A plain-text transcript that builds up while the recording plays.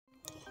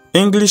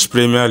English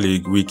Premier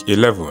League Week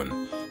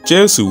 11.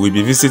 Chelsea will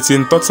be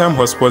visiting Tottenham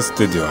Hotspur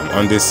Stadium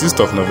on the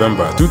 6th of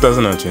November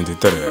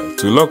 2023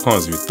 to lock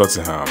horns with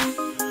Tottenham.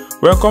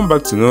 Welcome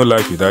back to No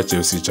Life Without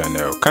Chelsea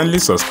channel. Kindly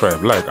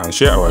subscribe, like and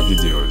share our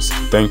videos.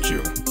 Thank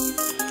you.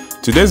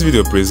 Today's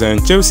video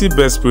presents Chelsea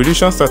best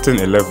prediction starting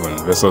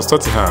 11 versus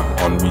Tottenham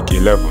on Week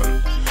 11.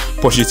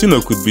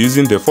 Pochettino could be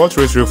using the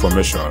 4-3-3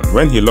 formation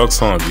when he locks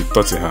horns with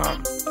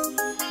Tottenham.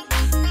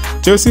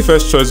 Chelsea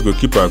first choice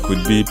goalkeeper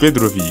could be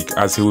Petrovic,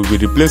 as he will be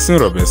replacing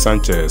Robert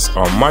Sanchez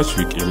on match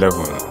week 11.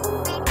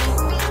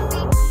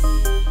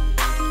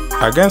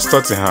 Against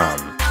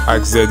Tottenham,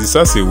 Axel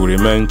Disasi will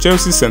remain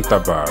Chelsea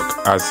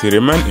centre-back as he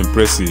remained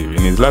impressive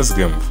in his last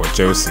game for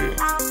Chelsea.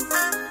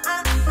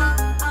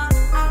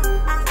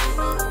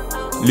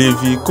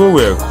 Levi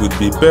Colwill could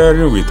be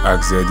pairing with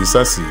Axel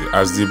Disasi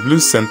as the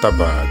Blues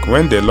centre-back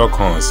when they lock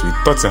horns with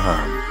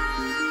Tottenham.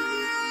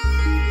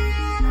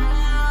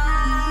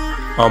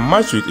 On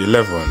match week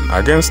 11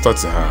 against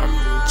Tottenham,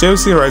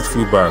 Chelsea right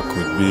fullback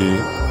could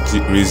be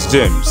Reece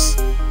James,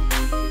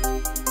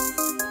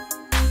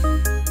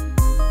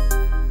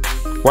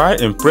 while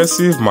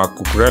impressive Marc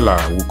Cucurella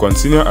will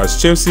continue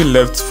as Chelsea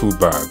left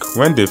fullback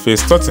when they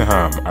face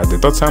Tottenham at the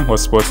Tottenham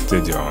Hotspur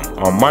Stadium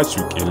on match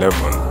week 11.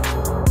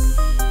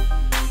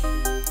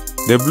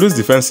 The Blues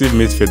defensive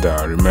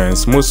midfielder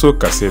remains Muso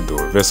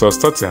Caicedo versus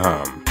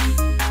Tottenham.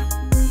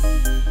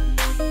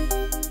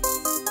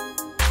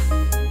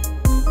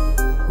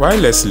 While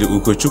Leslie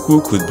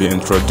Ugochukwu could be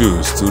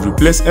introduced to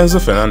replace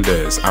Enzo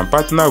Fernandez and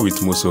partner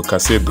with Muso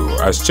Caicedo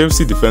as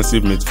Chelsea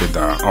defensive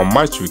midfielder on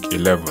match week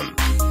 11.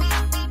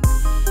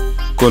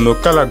 Conor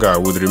Gallagher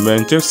would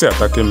remain Chelsea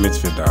attacking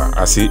midfielder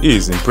as he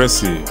is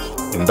impressive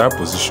in that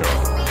position.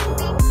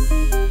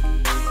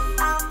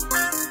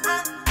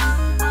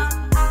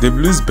 The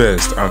Blues'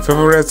 best and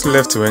favourite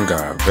left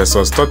winger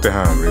versus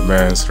Tottenham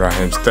remains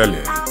Raheem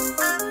Sterling.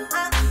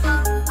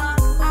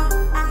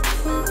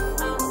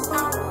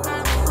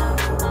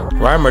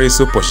 While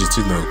Mauricio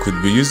Pochettino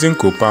could be using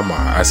Cole Palmer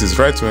as his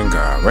right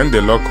winger when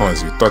they lock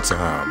horns with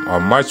Tottenham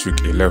on match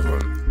week 11.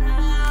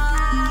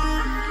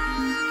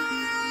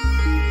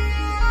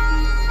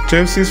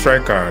 Chelsea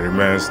striker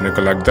remains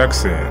Nicolas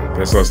Jackson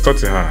versus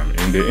Tottenham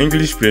in the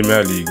English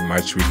Premier League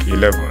match week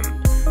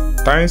 11.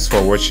 Thanks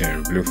for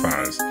watching, Blue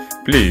fans.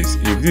 Please,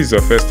 if this is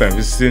your first time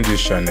visiting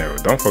this channel,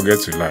 don't forget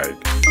to like,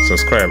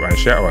 subscribe and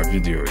share our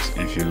videos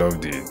if you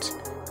loved it.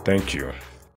 Thank you.